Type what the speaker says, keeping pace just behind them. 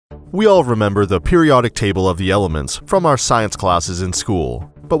We all remember the periodic table of the elements from our science classes in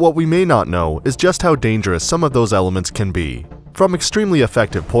school, but what we may not know is just how dangerous some of those elements can be. From extremely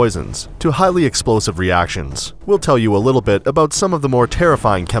effective poisons to highly explosive reactions, we'll tell you a little bit about some of the more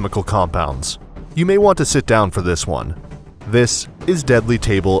terrifying chemical compounds. You may want to sit down for this one. This is Deadly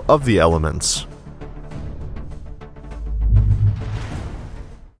Table of the Elements.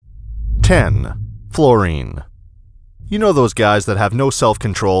 10. Fluorine. You know those guys that have no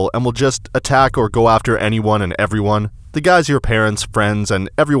self-control and will just attack or go after anyone and everyone? The guys your parents, friends, and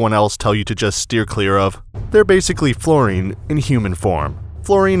everyone else tell you to just steer clear of? They're basically fluorine in human form.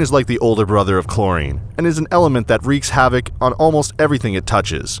 Fluorine is like the older brother of chlorine, and is an element that wreaks havoc on almost everything it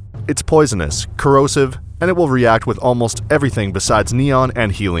touches. It's poisonous, corrosive, and it will react with almost everything besides neon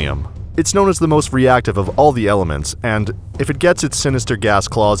and helium. It's known as the most reactive of all the elements, and if it gets its sinister gas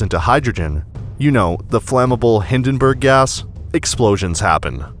claws into hydrogen, you know, the flammable Hindenburg gas, explosions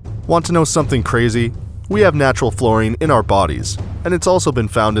happen. Want to know something crazy? We have natural fluorine in our bodies, and it's also been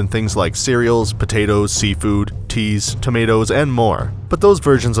found in things like cereals, potatoes, seafood, teas, tomatoes, and more. But those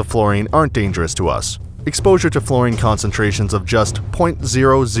versions of fluorine aren't dangerous to us. Exposure to fluorine concentrations of just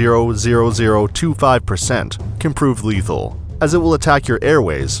 0.000025% can prove lethal, as it will attack your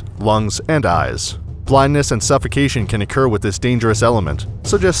airways, lungs, and eyes. Blindness and suffocation can occur with this dangerous element,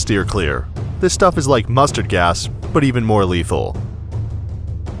 so just steer clear. This stuff is like mustard gas, but even more lethal.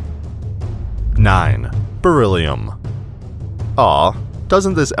 9. Beryllium. Aw,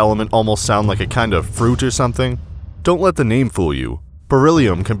 doesn't this element almost sound like a kind of fruit or something? Don't let the name fool you.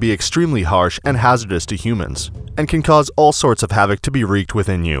 Beryllium can be extremely harsh and hazardous to humans, and can cause all sorts of havoc to be wreaked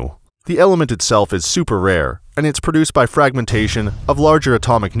within you. The element itself is super rare, and it's produced by fragmentation of larger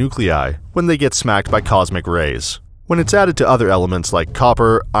atomic nuclei when they get smacked by cosmic rays. When it's added to other elements like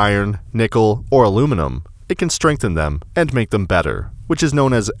copper, iron, nickel, or aluminum, it can strengthen them and make them better, which is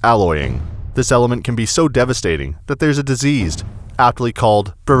known as alloying. This element can be so devastating that there's a disease, aptly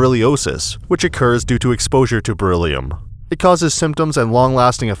called beryliosis, which occurs due to exposure to beryllium. It causes symptoms and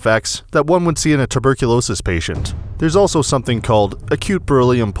long-lasting effects that one would see in a tuberculosis patient. There's also something called acute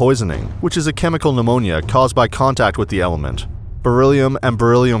beryllium poisoning, which is a chemical pneumonia caused by contact with the element. Beryllium and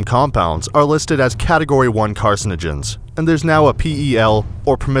beryllium compounds are listed as Category 1 carcinogens, and there's now a PEL,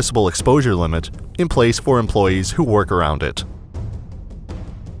 or permissible exposure limit, in place for employees who work around it.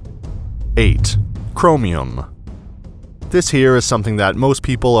 8. Chromium. This here is something that most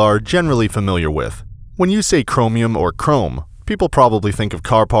people are generally familiar with. When you say chromium or chrome, people probably think of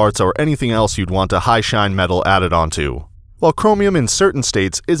car parts or anything else you'd want a high-shine metal added onto. While chromium in certain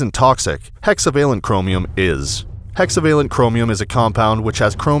states isn't toxic, hexavalent chromium is. Hexavalent chromium is a compound which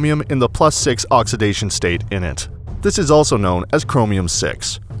has chromium in the +6 oxidation state in it. This is also known as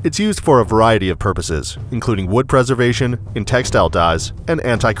chromium-6. It's used for a variety of purposes, including wood preservation, in textile dyes, and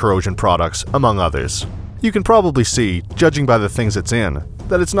anti-corrosion products, among others. You can probably see, judging by the things it's in,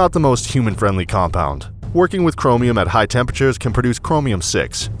 that it's not the most human-friendly compound. Working with chromium at high temperatures can produce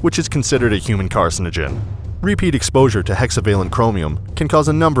chromium-6, which is considered a human carcinogen. Repeat exposure to hexavalent chromium can cause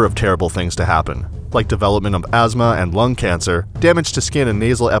a number of terrible things to happen, like development of asthma and lung cancer, damage to skin and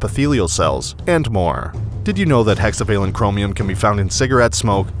nasal epithelial cells, and more. Did you know that hexavalent chromium can be found in cigarette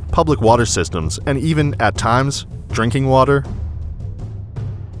smoke, public water systems, and even, at times, drinking water?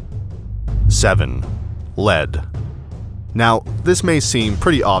 7. Lead. Now, this may seem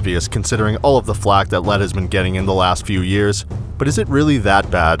pretty obvious considering all of the flack that lead has been getting in the last few years, but is it really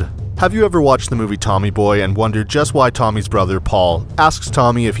that bad? Have you ever watched the movie Tommy Boy and wondered just why Tommy's brother, Paul, asks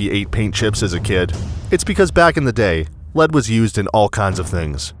Tommy if he ate paint chips as a kid? It's because back in the day, lead was used in all kinds of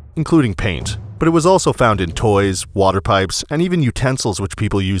things, including paint, but it was also found in toys, water pipes, and even utensils which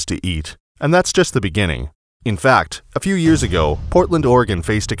people used to eat. And that's just the beginning. In fact, a few years ago, Portland, Oregon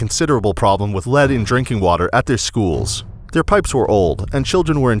faced a considerable problem with lead in drinking water at their schools. Their pipes were old, and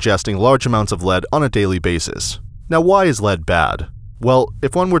children were ingesting large amounts of lead on a daily basis. Now, why is lead bad? Well,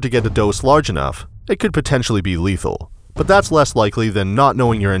 if one were to get a dose large enough, it could potentially be lethal. But that's less likely than not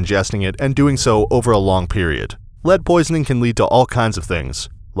knowing you're ingesting it and doing so over a long period. Lead poisoning can lead to all kinds of things,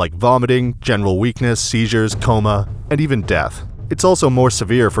 like vomiting, general weakness, seizures, coma, and even death. It's also more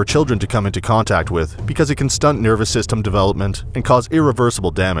severe for children to come into contact with because it can stunt nervous system development and cause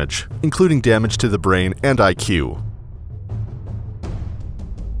irreversible damage, including damage to the brain and IQ.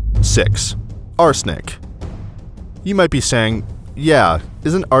 6. Arsenic. You might be saying, yeah,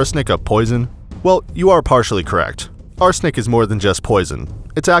 isn't arsenic a poison? Well, you are partially correct. Arsenic is more than just poison.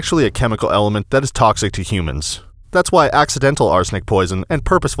 It's actually a chemical element that is toxic to humans. That's why accidental arsenic poison and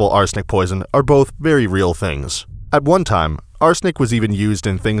purposeful arsenic poison are both very real things. At one time, Arsenic was even used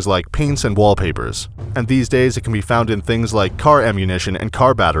in things like paints and wallpapers, and these days it can be found in things like car ammunition and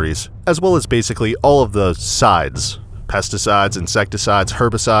car batteries, as well as basically all of the sides. Pesticides, insecticides,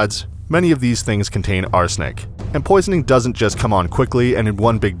 herbicides, many of these things contain arsenic. And poisoning doesn't just come on quickly and in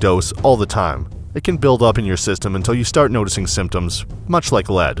one big dose all the time. It can build up in your system until you start noticing symptoms, much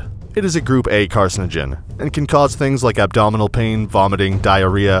like lead. It is a group A carcinogen, and can cause things like abdominal pain, vomiting,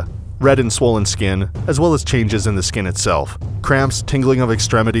 diarrhea, red and swollen skin, as well as changes in the skin itself, cramps, tingling of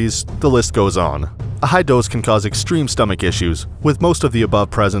extremities, the list goes on. A high dose can cause extreme stomach issues, with most of the above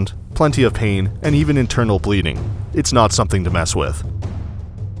present, plenty of pain, and even internal bleeding. It's not something to mess with.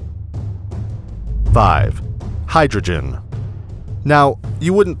 5. Hydrogen. Now,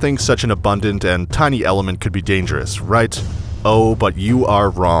 you wouldn't think such an abundant and tiny element could be dangerous, right? Oh, but you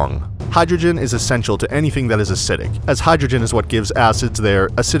are wrong. Hydrogen is essential to anything that is acidic, as hydrogen is what gives acids their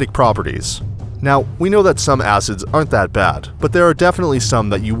acidic properties. Now, we know that some acids aren't that bad, but there are definitely some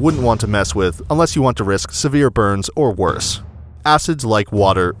that you wouldn't want to mess with unless you want to risk severe burns or worse. Acids like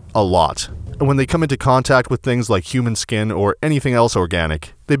water a lot, and when they come into contact with things like human skin or anything else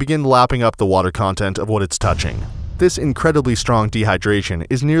organic, they begin lapping up the water content of what it's touching. This incredibly strong dehydration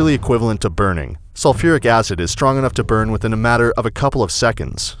is nearly equivalent to burning. Sulfuric acid is strong enough to burn within a matter of a couple of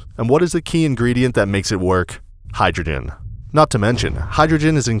seconds. And what is the key ingredient that makes it work? Hydrogen. Not to mention,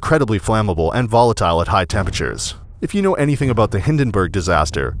 hydrogen is incredibly flammable and volatile at high temperatures. If you know anything about the Hindenburg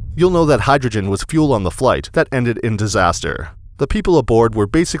disaster, you'll know that hydrogen was fuel on the flight that ended in disaster. The people aboard were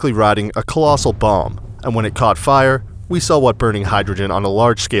basically riding a colossal bomb, and when it caught fire, we saw what burning hydrogen on a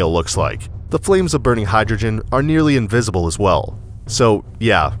large scale looks like. The flames of burning hydrogen are nearly invisible as well. So,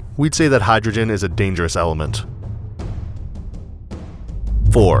 yeah, we'd say that hydrogen is a dangerous element.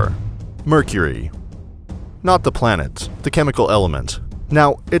 4. Mercury. Not the planet, the chemical element.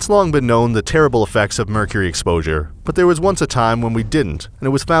 Now, it's long been known the terrible effects of mercury exposure, but there was once a time when we didn't, and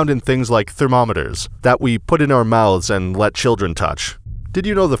it was found in things like thermometers that we put in our mouths and let children touch. Did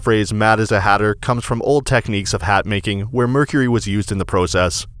you know the phrase "mad as a hatter" comes from old techniques of hat making where mercury was used in the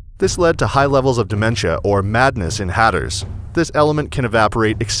process? This led to high levels of dementia or madness in hatters. This element can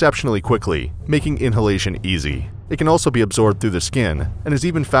evaporate exceptionally quickly, making inhalation easy. It can also be absorbed through the skin, and is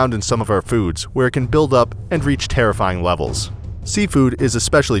even found in some of our foods where it can build up and reach terrifying levels. Seafood is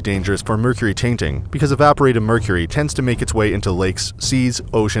especially dangerous for mercury tainting because evaporated mercury tends to make its way into lakes, seas,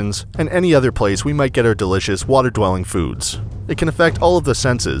 oceans, and any other place we might get our delicious water-dwelling foods. It can affect all of the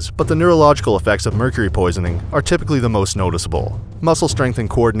senses, but the neurological effects of mercury poisoning are typically the most noticeable. Muscle strength and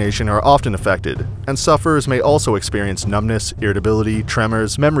coordination are often affected, and sufferers may also experience numbness, irritability,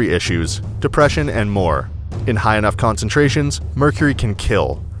 tremors, memory issues, depression, and more. In high enough concentrations, mercury can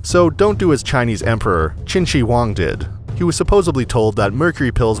kill. So don't do as Chinese Emperor Qin Shi Huang did. He was supposedly told that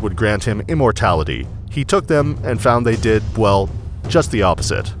mercury pills would grant him immortality. He took them and found they did, well, just the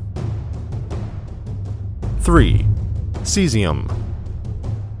opposite. 3. Caesium.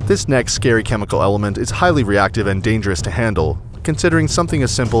 This next scary chemical element is highly reactive and dangerous to handle, considering something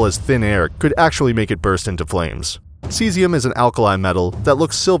as simple as thin air could actually make it burst into flames. Caesium is an alkali metal that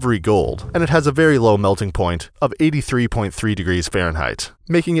looks silvery gold, and it has a very low melting point of 83.3 degrees Fahrenheit,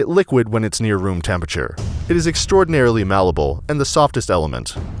 making it liquid when it's near room temperature. It is extraordinarily malleable and the softest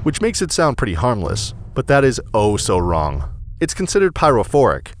element, which makes it sound pretty harmless, but that is oh so wrong. It's considered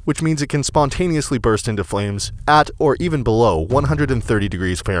pyrophoric, which means it can spontaneously burst into flames at or even below 130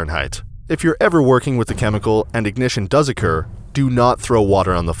 degrees Fahrenheit. If you're ever working with the chemical and ignition does occur, do not throw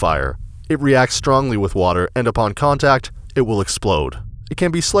water on the fire. It reacts strongly with water, and upon contact, it will explode. It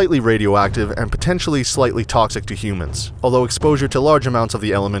can be slightly radioactive and potentially slightly toxic to humans, although exposure to large amounts of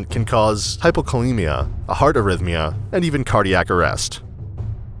the element can cause hypokalemia, a heart arrhythmia, and even cardiac arrest.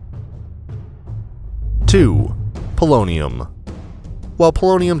 2. Polonium. While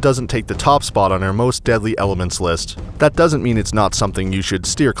polonium doesn't take the top spot on our most deadly elements list, that doesn't mean it's not something you should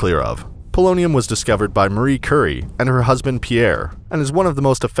steer clear of. Polonium was discovered by Marie Curie and her husband Pierre, and is one of the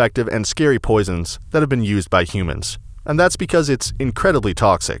most effective and scary poisons that have been used by humans. And that's because it's incredibly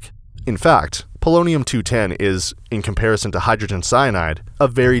toxic. In fact, polonium-210 is, in comparison to hydrogen cyanide, a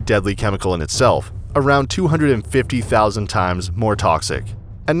very deadly chemical in itself, around 250,000 times more toxic.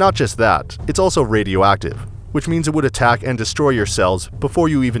 And not just that, it's also radioactive, which means it would attack and destroy your cells before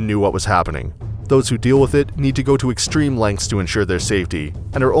you even knew what was happening. Those who deal with it need to go to extreme lengths to ensure their safety,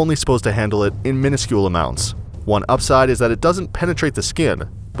 and are only supposed to handle it in minuscule amounts. One upside is that it doesn't penetrate the skin,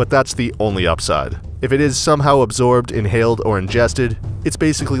 but that's the only upside. If it is somehow absorbed, inhaled, or ingested, it's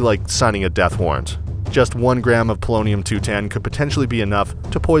basically like signing a death warrant. Just 1 gram of polonium-210 could potentially be enough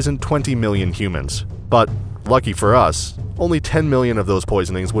to poison 20 million humans. But, lucky for us, only 10 million of those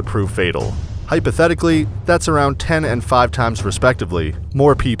poisonings would prove fatal. Hypothetically, that's around 10 and 5 times respectively,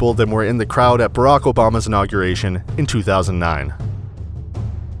 more people than were in the crowd at Barack Obama's inauguration in 2009.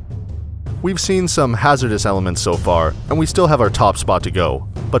 We've seen some hazardous elements so far, and we still have our top spot to go.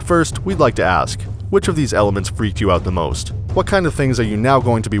 But first, we'd like to ask, which of these elements freaked you out the most? What kind of things are you now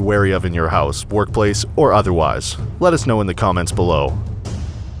going to be wary of in your house, workplace, or otherwise? Let us know in the comments below.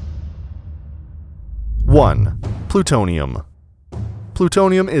 1. Plutonium.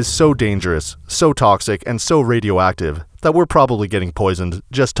 Plutonium is so dangerous, so toxic, and so radioactive that we're probably getting poisoned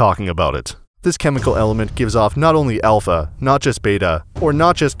just talking about it. This chemical element gives off not only alpha, not just beta, or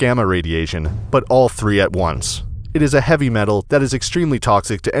not just gamma radiation, but all three at once. It is a heavy metal that is extremely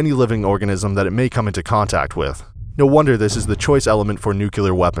toxic to any living organism that it may come into contact with. No wonder this is the choice element for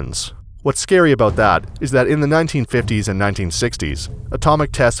nuclear weapons. What's scary about that is that in the 1950s and 1960s,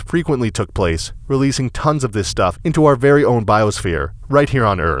 atomic tests frequently took place, releasing tons of this stuff into our very own biosphere, right here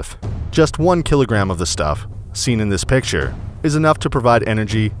on Earth. Just 1 kilogram of the stuff, seen in this picture, is enough to provide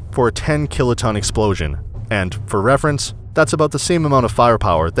energy for a 10 kiloton explosion, and, for reference, that's about the same amount of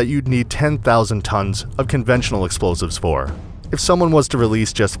firepower that you'd need 10,000 tons of conventional explosives for. If someone was to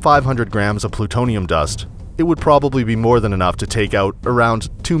release just 500 grams of plutonium dust, it would probably be more than enough to take out around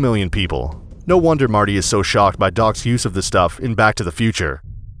 2 million people. No wonder Marty is so shocked by Doc's use of this stuff in Back to the Future.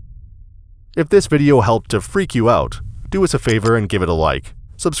 If this video helped to freak you out, do us a favor and give it a like.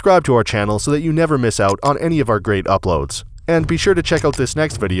 Subscribe to our channel so that you never miss out on any of our great uploads. And be sure to check out this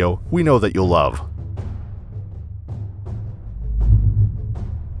next video we know that you'll love.